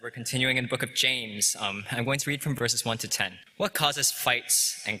we're continuing in the book of James. I'm going to read from verses 1 to 10. What causes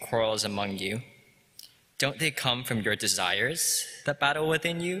fights and quarrels among you? Don't they come from your desires that battle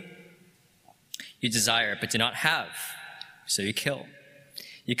within you? You desire but do not have, so you kill.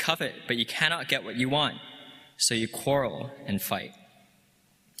 You covet but you cannot get what you want, so you quarrel and fight.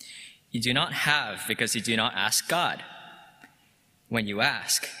 You do not have because you do not ask God. When you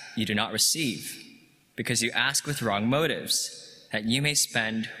ask, you do not receive, because you ask with wrong motives, that you may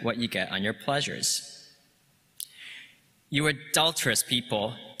spend what you get on your pleasures. You adulterous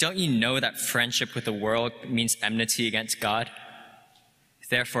people, don't you know that friendship with the world means enmity against God?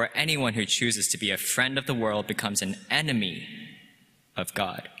 Therefore, anyone who chooses to be a friend of the world becomes an enemy of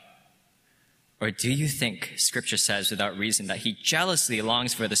God. Or do you think Scripture says without reason that he jealously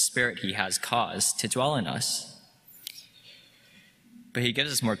longs for the Spirit he has caused to dwell in us? But he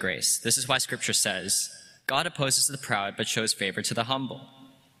gives us more grace. This is why Scripture says, God opposes the proud, but shows favor to the humble.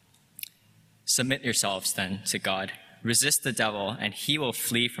 Submit yourselves, then, to God. Resist the devil, and he will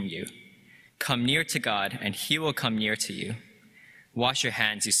flee from you. Come near to God, and he will come near to you. Wash your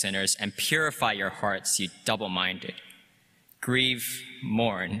hands, you sinners, and purify your hearts, you double-minded. Grieve,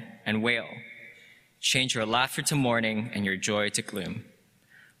 mourn, and wail. Change your laughter to mourning and your joy to gloom.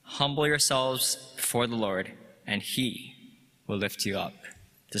 Humble yourselves before the Lord, and he will lift you up.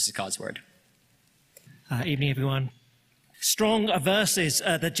 This is God's word. Evening, everyone. Strong verses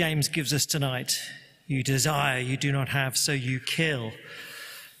that James gives us tonight. You desire, you do not have, so you kill.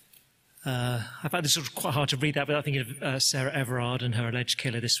 I find this sort of quite hard to read that without thinking of Sarah Everard and her alleged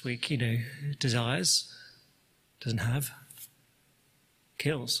killer this week. You know, desires, doesn't have,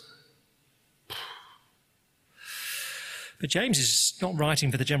 kills. But James is not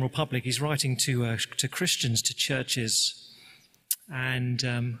writing for the general public. He's writing to Christians, to churches. And,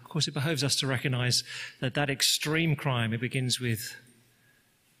 of course, it behoves us to recognize that extreme crime, it begins with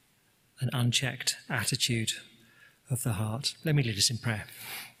an unchecked attitude of the heart. Let me lead us in prayer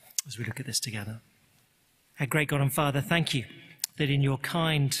as we look at this together. Our great God and Father, thank you that in your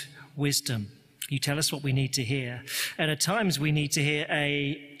kind wisdom, you tell us what we need to hear. And at times we need to hear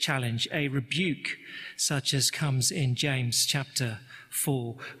a challenge, a rebuke, such as comes in James chapter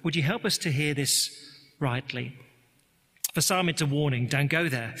 4. Would you help us to hear this rightly? For some, it's a warning, don't go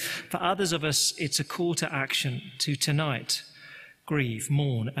there. For others of us, it's a call to action, to tonight grieve,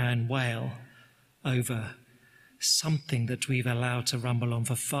 mourn, and wail over something that we've allowed to rumble on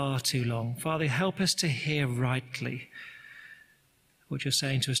for far too long. Father, help us to hear rightly what you're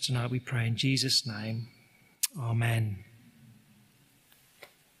saying to us tonight, we pray in Jesus' name. Amen.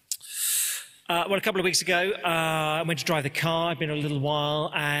 Well, a couple of weeks ago, I went to drive the car. I'd been a little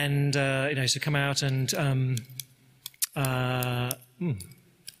while, and, so come out and...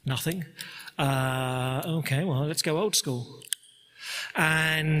 nothing. Okay, well, let's go old school.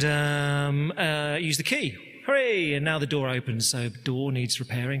 And use the key. Hooray! And now the door opens, so door needs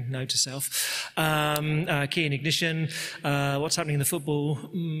repairing, note to self. Key in ignition. What's happening in the football?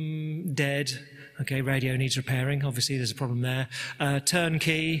 Dead. Okay, radio needs repairing. Obviously, there's a problem there. Turn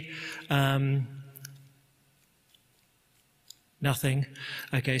key. Nothing.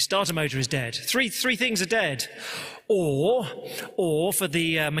 Okay, starter motor is dead. Three things are dead. Or for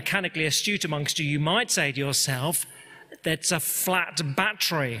the mechanically astute amongst you, you might say to yourself, that's a flat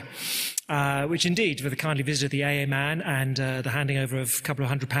battery, which indeed, for the kindly visit of the AA man and the handing over of a couple of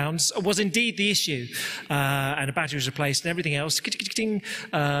 £100, was indeed the issue. And a battery was replaced and everything else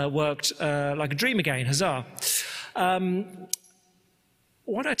worked like a dream again. Huzzah.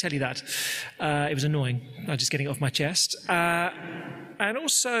 Why did I tell you that? It was annoying. I'm just getting it off my chest. And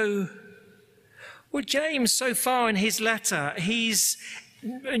also, well, James, so far in his letter, he's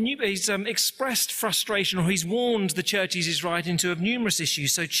expressed frustration, or he's warned the churches he's writing to of numerous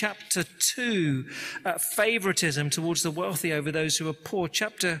issues. So chapter 2, favoritism towards the wealthy over those who are poor.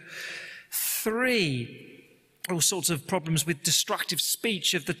 Chapter 3, all sorts of problems with destructive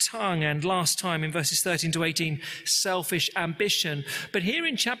speech of the tongue, and last time in verses 13 to 18, selfish ambition. But here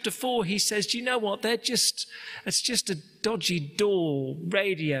in chapter 4, he says, do you know what? It's just a dodgy door,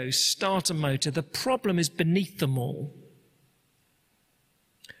 radio, starter motor. The problem is beneath them all.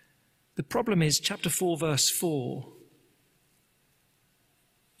 The problem is, chapter 4, verse 4,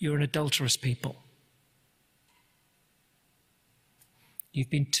 you're an adulterous people. You've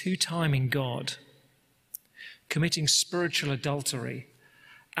been two-timing God, committing spiritual adultery,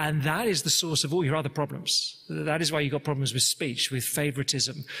 and that is the source of all your other problems. That is why you've got problems with speech, with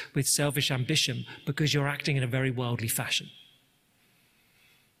favoritism, with selfish ambition, because you're acting in a very worldly fashion.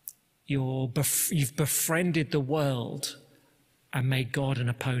 You've befriended the world and made God an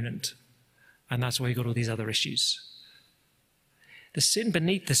opponent, and that's why you've got all these other issues. The sin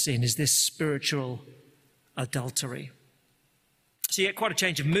beneath the sin is this spiritual adultery. So you get quite a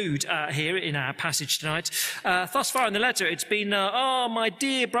change of mood here in our passage tonight. Thus far in the letter, it's been, oh, my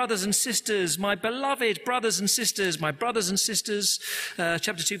dear brothers and sisters, my beloved brothers and sisters, my brothers and sisters.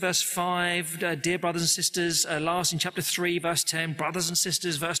 Chapter 2, verse 5, dear brothers and sisters. Last in chapter 3, verse 10, brothers and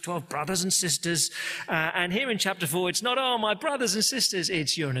sisters. Verse 12, brothers and sisters. And here in chapter 4, it's not, oh, my brothers and sisters.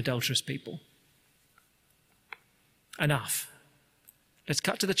 It's, you're an adulterous people. Enough. Let's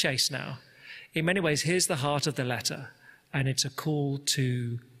cut to the chase now. In many ways, here's the heart of the letter. And it's a call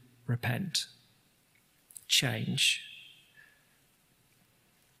to repent, change.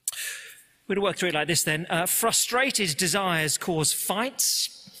 We're going to work through it like this then. Frustrated desires cause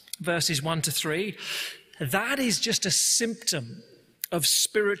fights, verses 1 to 3. That is just a symptom of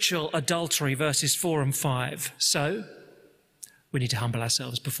spiritual adultery, verses 4 and 5. So we need to humble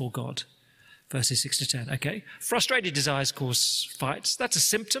ourselves before God. Verses 6 to 10, okay? Frustrated desires cause fights. That's a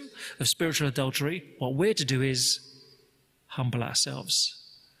symptom of spiritual adultery. What we're to do is humble ourselves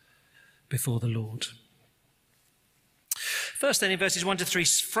before the Lord. First then, in verses 1 to 3,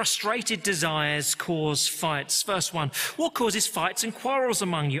 frustrated desires cause fights. Verse 1, what causes fights and quarrels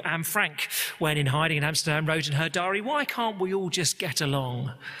among you? Anne Frank, when in hiding in Amsterdam, wrote in her diary, why can't we all just get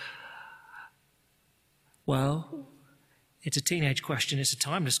along? Well, it's a teenage question, it's a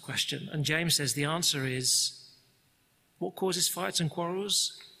timeless question. And James says the answer is, what causes fights and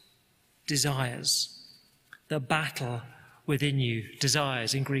quarrels? Desires. The battle within you,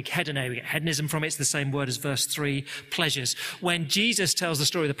 desires, in Greek, hedone. We get hedonism from it. It's the same word as verse 3, pleasures. When Jesus tells the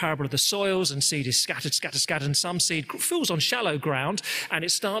story of the parable of the soils and seed is scattered, and some seed falls on shallow ground and it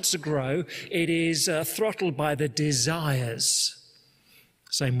starts to grow, it is throttled by the desires,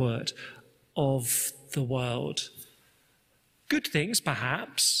 same word, of the world. Good things,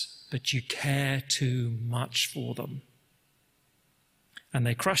 perhaps, but you care too much for them. And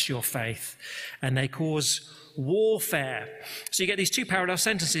they crush your faith and they cause warfare. So you get these two parallel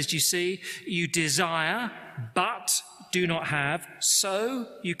sentences. Do you see? You desire, but do not have, so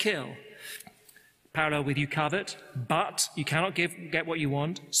you kill. Parallel with you covet, but you cannot get what you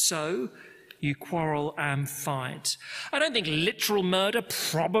want, so you quarrel and fight. I don't think literal murder,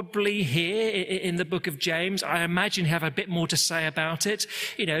 probably here in the book of James. I imagine you have a bit more to say about it.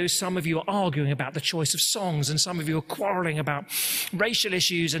 You know, some of you are arguing about the choice of songs, and some of you are quarreling about racial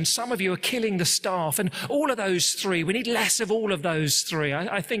issues, and some of you are killing the staff, and all of those three. We need less of all of those three.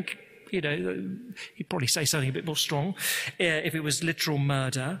 I think, you know, he'd probably say something a bit more strong if it was literal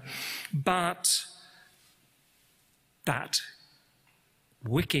murder. But that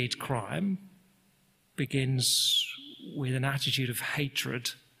wicked crime begins with an attitude of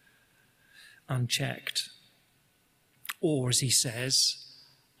hatred unchecked. Or, as he says,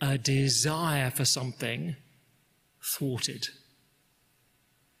 a desire for something thwarted.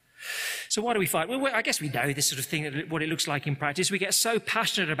 So why do we fight? Well, I guess we know this sort of thing, what it looks like in practice. We get so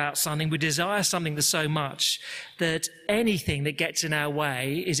passionate about something, we desire something so much that anything that gets in our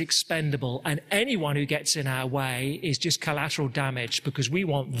way is expendable, and anyone who gets in our way is just collateral damage because we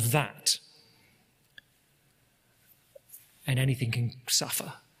want that. And anything can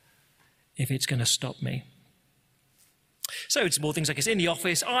suffer if it's going to stop me. So it's more things like this. In the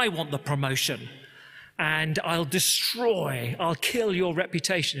office, I want the promotion. And I'll kill your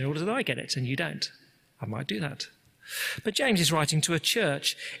reputation in order that I get it, and you don't. I might do that. But James is writing to a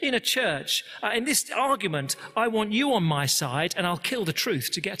church. In a church, in this argument, I want you on my side, and I'll kill the truth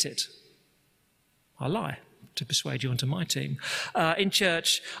to get it. I'll lie to persuade you onto my team. In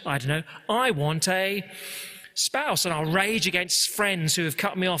church, I don't know, I want a spouse, and I'll rage against friends who have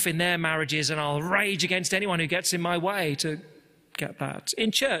cut me off in their marriages, and I'll rage against anyone who gets in my way to get that.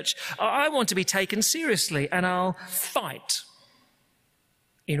 In church, I want to be taken seriously, and I'll fight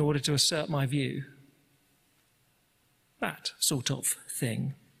in order to assert my view. That sort of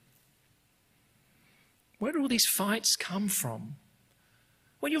thing. Where do all these fights come from?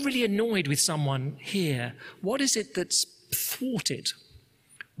 When you're really annoyed with someone here, what is it that's thwarted?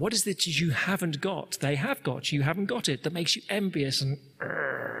 What is it that you haven't got? They have got, you haven't got it, that makes you envious and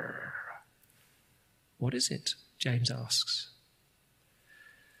what is it? James asks.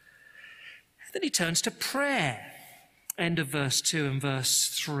 Then he turns to prayer. End of verse 2 and verse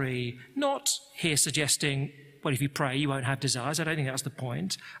 3. Not here suggesting, well, if you pray, you won't have desires. I don't think that's the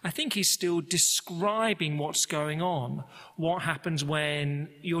point. I think he's still describing what's going on. What happens when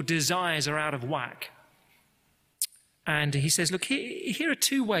your desires are out of whack. And he says, look, here are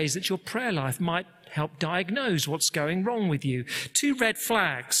two ways that your prayer life might help diagnose what's going wrong with you. Two red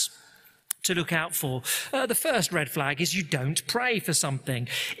flags to look out for. The first red flag is you don't pray for something.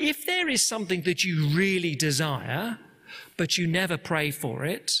 If there is something that you really desire, but you never pray for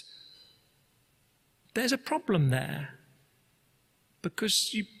it, there's a problem there.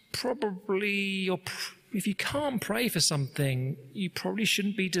 Because if you can't pray for something, you probably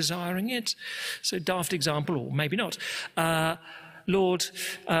shouldn't be desiring it. So daft example, or maybe not. Lord,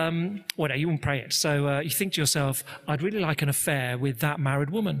 no, you won't pray it. So you think to yourself, I'd really like an affair with that married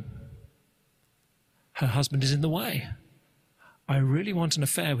woman. Her husband is in the way. I really want an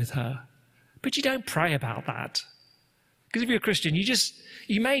affair with her. But you don't pray about that. Because if you're a Christian,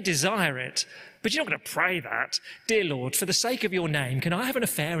 you may desire it, but you're not going to pray that. Dear Lord, for the sake of your name, can I have an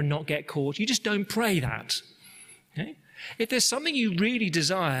affair and not get caught? You just don't pray that. Okay? If there's something you really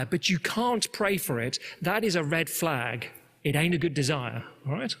desire, but you can't pray for it, that is a red flag. It ain't a good desire,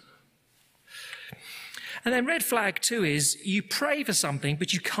 all right? And then red flag 2 is you pray for something,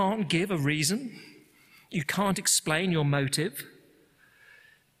 but you can't give a reason. You can't explain your motive.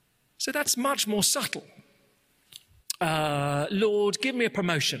 So that's much more subtle. Lord, give me a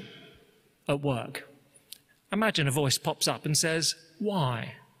promotion at work. Imagine a voice pops up and says,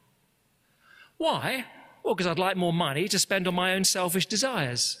 why? Why? Well, because I'd like more money to spend on my own selfish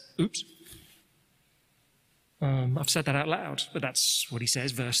desires. Oops. I've said that out loud, but that's what he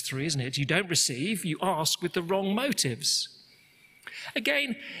says, verse 3, isn't it? You don't receive, you ask with the wrong motives.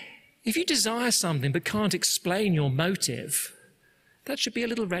 Again, if you desire something but can't explain your motive, that should be a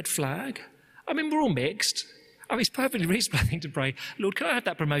little red flag. I mean, we're all mixed. I mean, it's perfectly reasonable, I think, to pray, Lord, can I have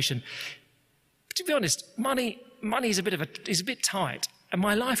that promotion? But to be honest, money is a bit tight, and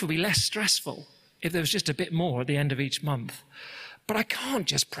my life would be less stressful if there was just a bit more at the end of each month. But I can't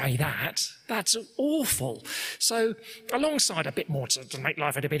just pray that. That's awful. So alongside a bit more to make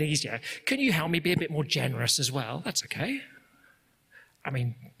life a bit easier, can you help me be a bit more generous as well? That's okay. I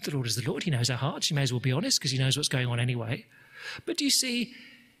mean, the Lord is the Lord. He knows our hearts. You may as well be honest because he knows what's going on anyway. But do you see,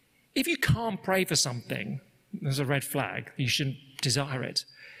 if you can't pray for something, there's a red flag. You shouldn't desire it.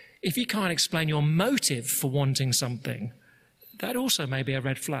 If you can't explain your motive for wanting something, that also may be a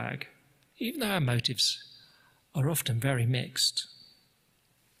red flag, even though our motives are often very mixed.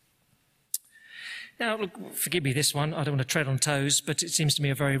 Now, look, forgive me this one, I don't want to tread on toes, but it seems to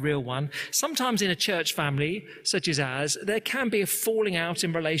me a very real one. Sometimes in a church family, such as ours, there can be a falling out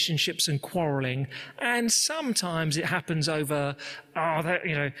in relationships and quarrelling, and sometimes it happens over,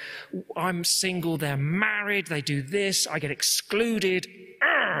 I'm single, they're married, they do this, I get excluded,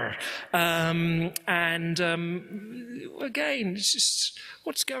 again, it's just,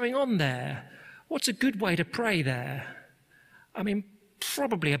 what's going on there? What's a good way to pray there? I mean,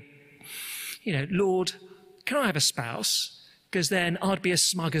 probably Lord, can I have a spouse? Because then I'd be as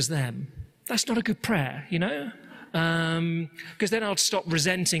smug as them. That's not a good prayer, because then I'd stop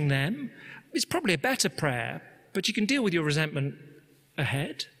resenting them. It's probably a better prayer, but you can deal with your resentment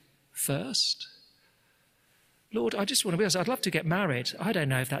ahead, first. Lord, I just want to be honest, I'd love to get married. I don't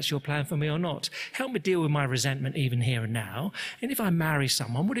know if that's your plan for me or not. Help me deal with my resentment even here and now. And if I marry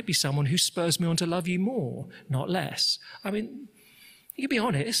someone, would it be someone who spurs me on to love you more, not less? I mean, you can be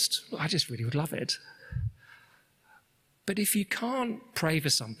honest. I just really would love it. But if you can't pray for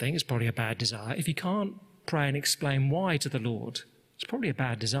something, it's probably a bad desire. If you can't pray and explain why to the Lord, it's probably a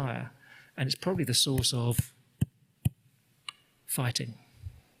bad desire. And it's probably the source of fighting.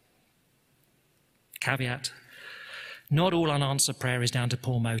 Caveat. Not all unanswered prayer is down to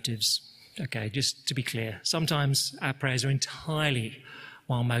poor motives. Okay, just to be clear. Sometimes our prayers are entirely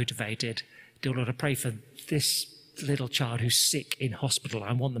well motivated. Dear Lord, I pray for this little child who's sick in hospital.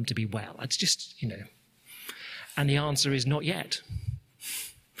 I want them to be well. It's just, And the answer is not yet.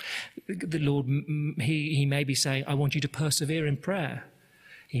 The Lord, he may be saying, I want you to persevere in prayer.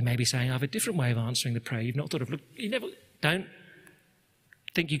 He may be saying, I have a different way of answering the prayer. You've not thought of, don't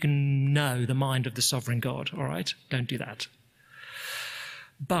think you can know the mind of the sovereign God, all right? Don't do that.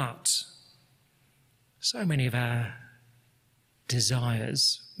 But so many of our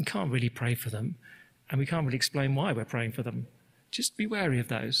desires, we can't really pray for them, and we can't really explain why we're praying for them. Just be wary of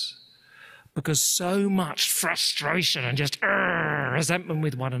those. Because so much frustration and just resentment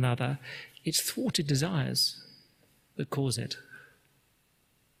with one another, it's thwarted desires that cause it.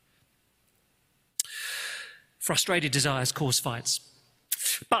 Frustrated desires cause fights.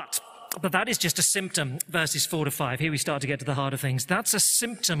 But that is just a symptom, verses 4 to 5. Here we start to get to the heart of things. That's a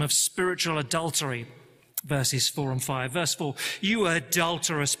symptom of spiritual adultery, verses 4 and 5. Verse 4, you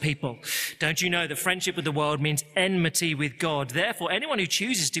adulterous people. Don't you know that friendship with the world means enmity with God? Therefore, anyone who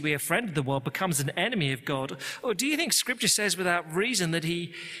chooses to be a friend of the world becomes an enemy of God. Or do you think Scripture says without reason that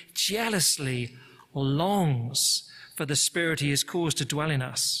he jealously longs for the Spirit he has caused to dwell in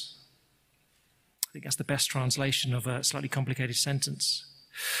us? I think that's the best translation of a slightly complicated sentence.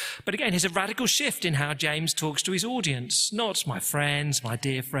 But again, here's a radical shift in how James talks to his audience. Not my friends, my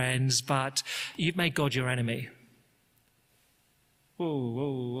dear friends, but you've made God your enemy. Whoa,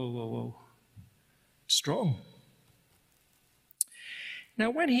 whoa, whoa, whoa, whoa. Strong. Now,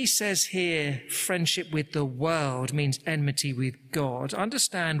 when he says here, friendship with the world means enmity with God,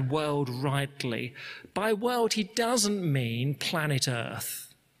 understand world rightly. By world, he doesn't mean planet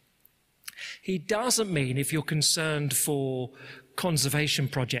Earth. He doesn't mean if you're concerned for conservation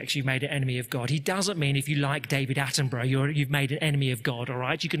projects, you've made an enemy of God. He doesn't mean if you like David Attenborough, you've made an enemy of God, all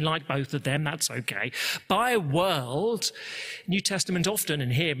right? You can like both of them, that's okay. By world, New Testament often,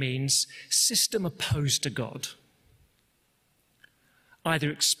 and here means system opposed to God.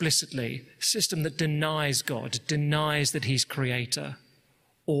 Either explicitly, system that denies God, denies that he's creator,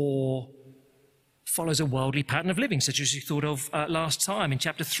 or follows a worldly pattern of living, such as you thought of last time in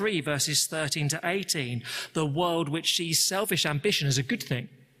chapter 3, verses 13 to 18. The world which sees selfish ambition as a good thing.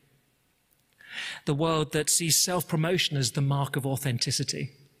 The world that sees self-promotion as the mark of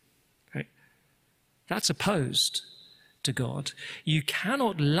authenticity. Okay? That's opposed to God. You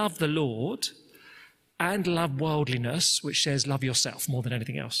cannot love the Lord and love worldliness, which says love yourself more than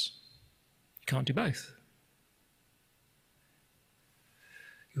anything else. You can't do both.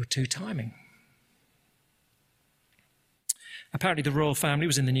 You're two-timing. Apparently the royal family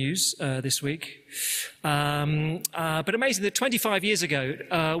was in the news this week. But amazing that 25 years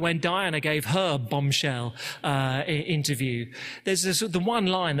ago, when Diana gave her bombshell interview, there's the one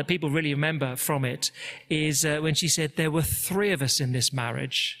line that people really remember from it is when she said, there were 3 of us in this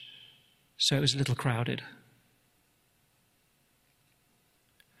marriage, so it was a little crowded.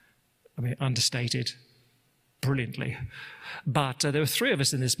 I mean, understated brilliantly. But there were 3 of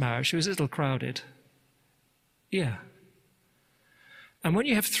us in this marriage, so it was a little crowded. Yeah. And when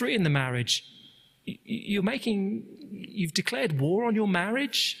you have 3 in the marriage, you've declared war on your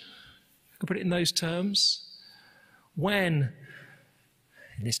marriage. I can put it in those terms. When,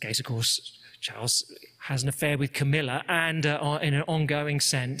 in this case, of course, Charles has an affair with Camilla, and in an ongoing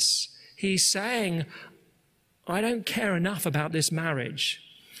sense, he's saying, I don't care enough about this marriage.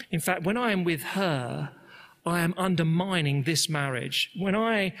 In fact, when I am with her, I am undermining this marriage. When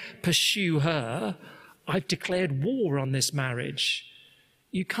I pursue her, I've declared war on this marriage.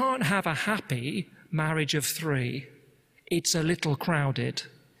 You can't have a happy marriage of 3. It's a little crowded.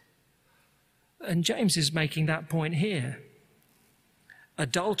 And James is making that point here.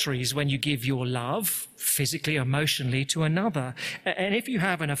 Adultery is when you give your love, physically, emotionally, to another. And if you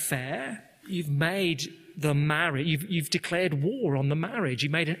have an affair, you've made the marriage, you've declared war on the marriage.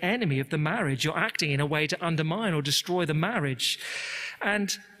 You've made an enemy of the marriage. You're acting in a way to undermine or destroy the marriage.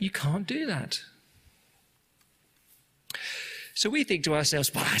 And you can't do that. So we think to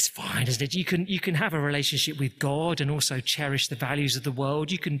ourselves, well, that's fine, isn't it? You can have a relationship with God and also cherish the values of the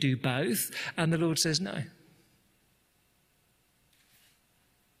world. You can do both. And the Lord says, no.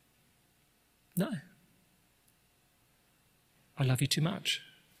 No. I love you too much.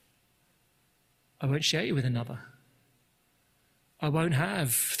 I won't share you with another. I won't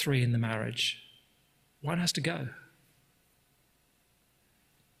have 3 in the marriage. One has to go.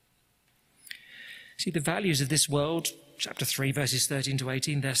 See, the values of this world, chapter 3, verses 13 to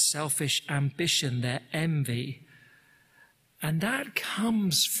 18, their selfish ambition, their envy. And that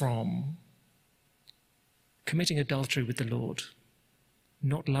comes from committing adultery with the Lord,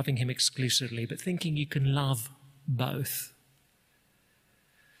 not loving him exclusively, but thinking you can love both.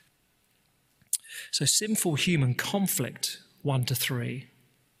 So sinful human conflict, 1 to 3,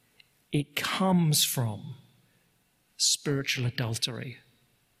 it comes from spiritual adultery,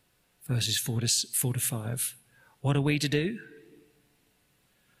 verses 4 to 5. What are we to do?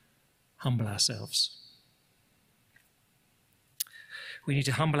 Humble ourselves. We need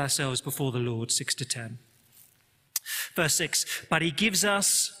to humble ourselves before the Lord, 6 to 10. Verse 6, but he gives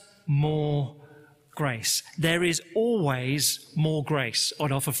us more grace. There is always more grace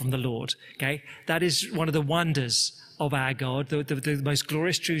on offer from the Lord, okay? That is one of the wonders of our God, the most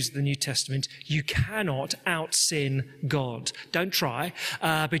glorious truths of the New Testament. You cannot out-sin God. Don't try,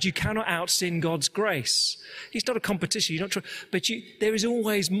 but you cannot out-sin God's grace. It's not a competition. You're not trying, but there is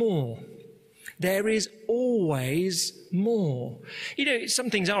always more. There is always more. You know, some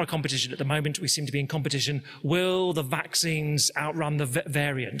things are a competition at the moment. We seem to be in competition. Will the vaccines outrun the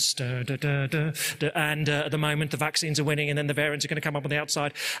variants? And at the moment, the vaccines are winning, and then the variants are going to come up on the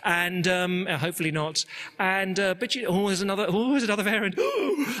outside. And hopefully not. And but there's another variant.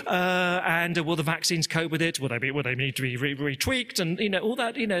 And will the vaccines cope with it? Will they need to be retweaked? And all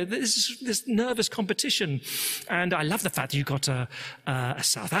that. This nervous competition. And I love the fact that you've got a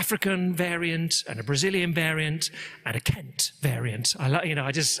South African variant and a Brazilian variant and a Kent variant.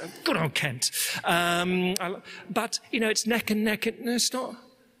 Good on Kent. But, it's neck and neck. It's not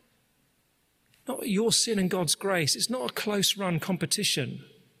your sin and God's grace. It's not a close run competition.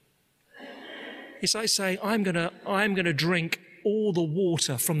 It's like saying, I'm going to drink all the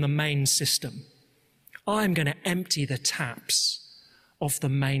water from the main system. I'm going to empty the taps off the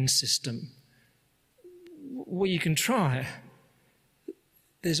main system. Well, you can try.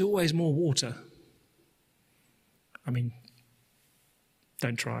 There's always more water.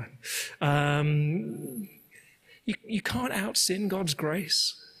 Don't try. You can't out-sin God's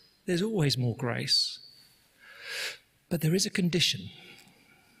grace. There's always more grace. But there is a condition.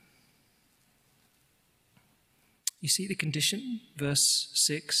 You see the condition? Verse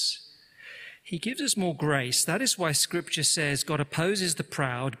 6. He gives us more grace. That is why Scripture says God opposes the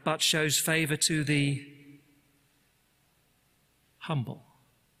proud, but shows favour to the humble.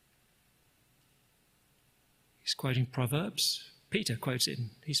 He's quoting Proverbs. Peter quotes it in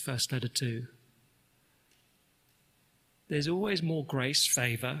his first letter too. There's always more grace,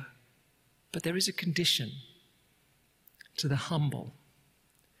 favour, but there is a condition to the humble.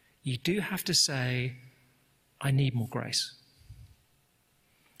 You do have to say, I need more grace.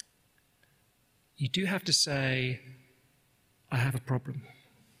 You do have to say, I have a problem.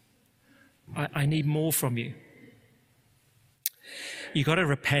 I need more from you. You've got to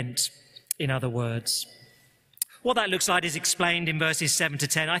repent, in other words. What that looks like is explained in verses 7 to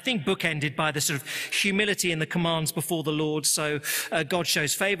 10. I think bookended by the sort of humility in the commands before the Lord. So God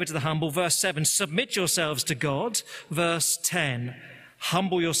shows favour to the humble. Verse 7, submit yourselves to God. Verse 10,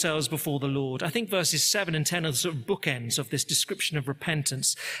 humble yourselves before the Lord. I think verses 7 and 10 are the sort of bookends of this description of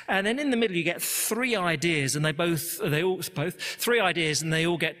repentance. And then in the middle you get three ideas, and they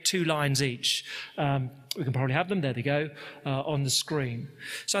all get 2 lines each. We can probably have them, there they go, on the screen.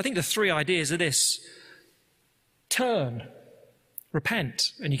 So I think the 3 ideas are this: turn,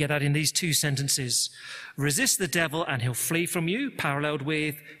 repent, and you get that in these 2 sentences. Resist the devil and he'll flee from you, paralleled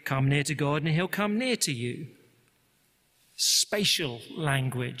with come near to God and he'll come near to you. Spatial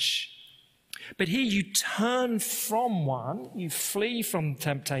language. But here you turn from one, you flee from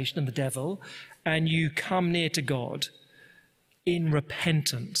temptation and the devil, and you come near to God in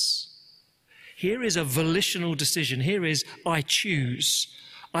repentance. Here is a volitional decision. Here is, I choose,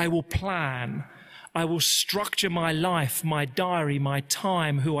 I will plan, I will structure my life, my diary, my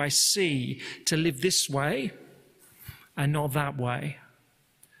time, who I see, to live this way and not that way.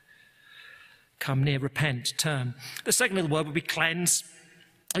 Come near, repent, turn. The second little word would be cleanse.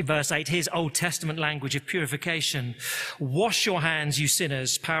 In verse 8, here's Old Testament language of purification. Wash your hands, you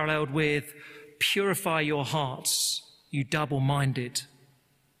sinners, paralleled with purify your hearts, you double-minded.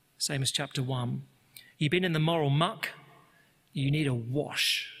 Same as chapter 1. You've been in the moral muck, you need a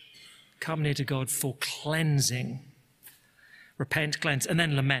wash. Come near to God for cleansing. Repent, cleanse, and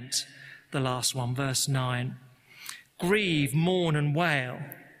then lament, the last one, verse 9. Grieve, mourn, and wail,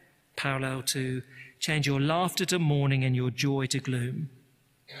 parallel to change your laughter to mourning and your joy to gloom.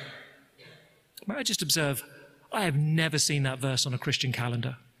 May I just observe, I have never seen that verse on a Christian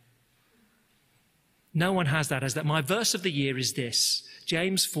calendar. No one has that as that. My verse of the year is this,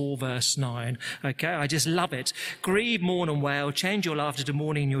 James 4, verse 9. Okay, I just love it. Grieve, mourn and wail, change your laughter to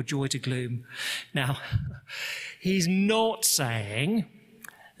mourning and your joy to gloom. Now, he's not saying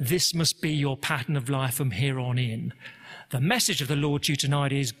this must be your pattern of life from here on in. The message of the Lord to you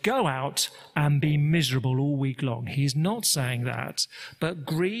tonight is go out and be miserable all week long. He's not saying that, but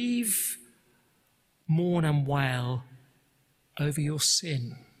grieve, mourn and wail over your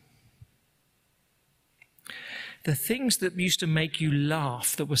sin. The things that used to make you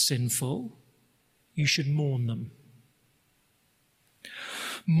laugh that were sinful, you should mourn them.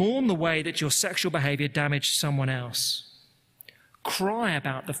 Mourn the way that your sexual behaviour damaged someone else. Cry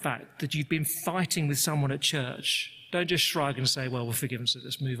about the fact that you've been fighting with someone at church. Don't just shrug and say, well, we're forgiven, so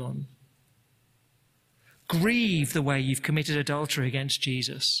let's move on. Grieve the way you've committed adultery against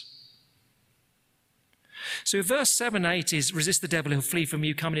Jesus. So verse 7 and 8 is resist the devil, he'll flee from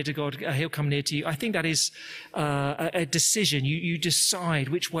you, come near to God, he'll come near to you. I think that is a decision. You decide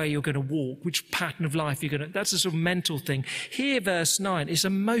which way you're going to walk, which pattern of life you're going to. That's a sort of mental thing. Here, verse 9 is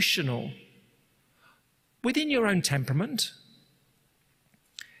emotional. Within your own temperament.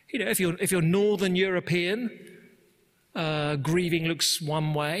 If you're Northern European, grieving looks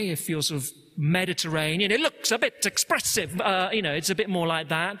one way. If you're sort of Mediterranean, it looks a bit expressive. It's a bit more like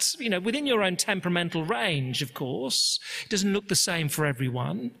that. Within your own temperamental range, of course. It doesn't look the same for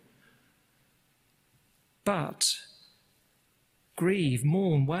everyone. But grieve,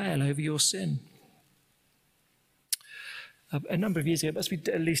 mourn, wail over your sin. a number of years ago, it must be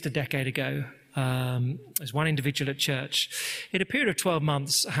at least a decade ago. There's one individual at church. In a period of 12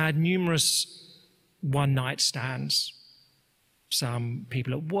 months, had numerous one-night stands. Some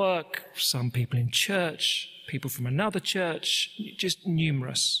people at work, some people in church, people from another church, just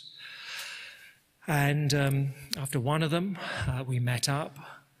numerous. And after one of them, we met up,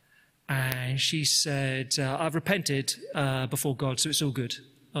 and she said, I've repented before God, so it's all good.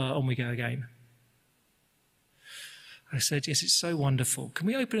 On we go again. I said, yes, it's so wonderful. Can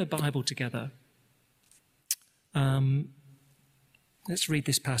we open a Bible together? Let's read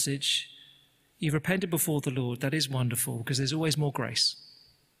this passage. You've repented before the Lord. That is wonderful, because there's always more grace.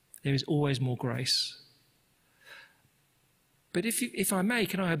 There is always more grace. But if I may,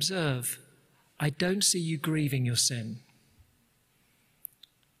 can I observe, I don't see you grieving your sin.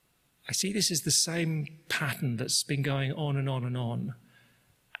 I see this as the same pattern that's been going on and on and on.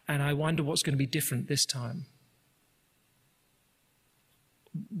 And I wonder what's going to be different this time.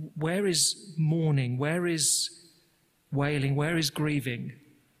 Where is mourning? Where is wailing? Where is grieving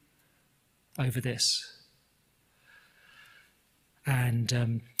over this? And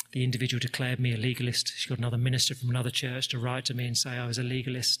the individual declared me a legalist. She got another minister from another church to write to me and say I was a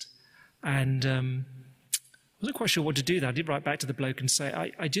legalist. And I wasn't quite sure what to do there. I did write back to the bloke and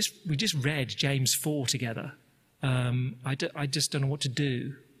say, we just read James 4 together. I just don't know what to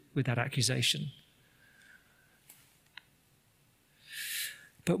do with that accusation.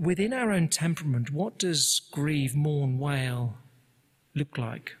 But within our own temperament, what does grieve, mourn, wail look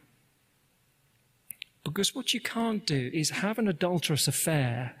like? Because what you can't do is have an adulterous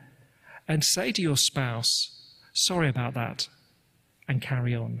affair and say to your spouse, sorry about that, and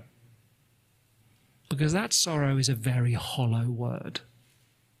carry on. Because that sorrow is a very hollow word,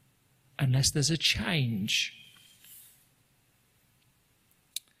 unless there's a change.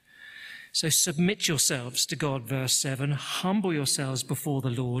 So submit yourselves to God, verse 7, humble yourselves before the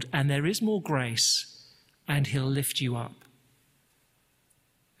Lord, and there is more grace, and he'll lift you up.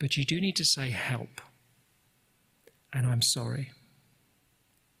 But you do need to say help, and I'm sorry.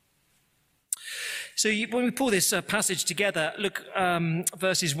 So when we pull this passage together, look,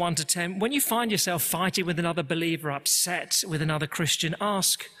 verses 1 to 10, when you find yourself fighting with another believer, upset with another Christian,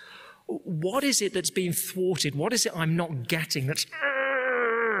 ask, what is it that's being thwarted? What is it I'm not getting that's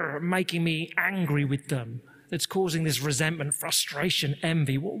making me angry with them, that's causing this resentment, frustration,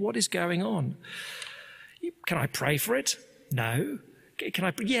 envy? What is going on? Can I pray for it? No. Can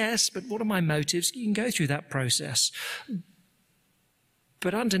I? Yes, but what are my motives? You can go through that process.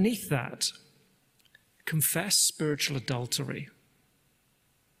 But underneath that, confess spiritual adultery.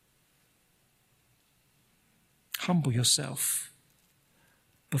 Humble yourself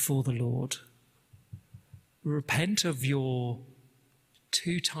before the Lord. Repent of your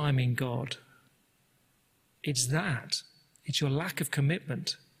two-timing God. It's your lack of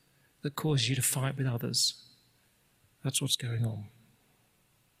commitment that causes you to fight with others. That's what's going on.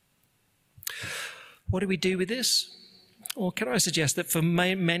 What do we do with this? Or can I suggest that for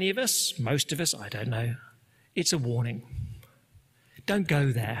many of us, most of us, I don't know, it's a warning. Don't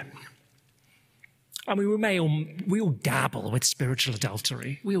go there. I mean, we all dabble with spiritual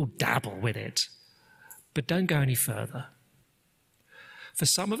adultery. We all dabble with it. But don't go any further. For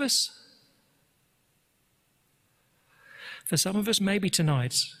some of us, maybe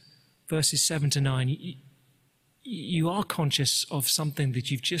tonight, verses 7 to 9, you are conscious of something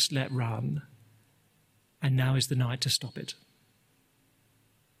that you've just let run, and now is the night to stop it.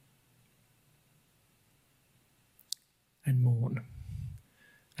 And mourn,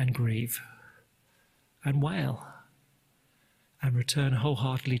 and grieve, and wail, and return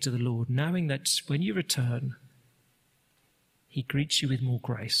wholeheartedly to the Lord, knowing that when you return, he greets you with more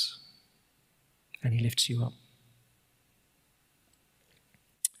grace, and he lifts you up.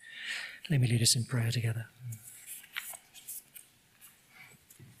 Let me lead us in prayer together.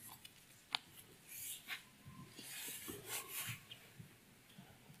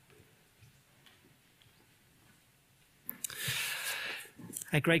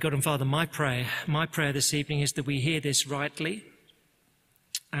 Our great God and Father, my prayer this evening is that we hear this rightly.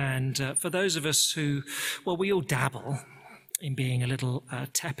 And for those of us who, we all dabble in being a little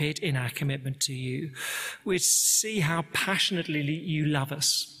tepid in our commitment to you, we see how passionately you love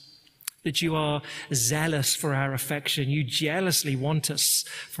us, that you are zealous for our affection. You jealously want us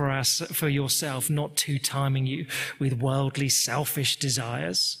for yourself, not two-timing you with worldly, selfish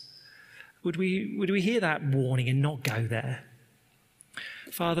desires. Would we hear that warning and not go there?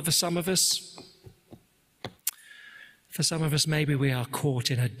 Father, for some of us, maybe we are caught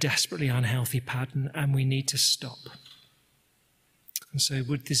in a desperately unhealthy pattern and we need to stop. And so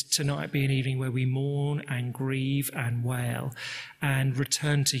would this tonight be an evening where we mourn and grieve and wail and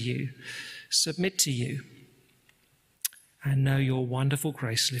return to you, submit to you, and know your wonderful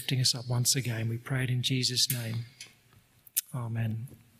grace lifting us up once again. We pray it in Jesus' name. Amen.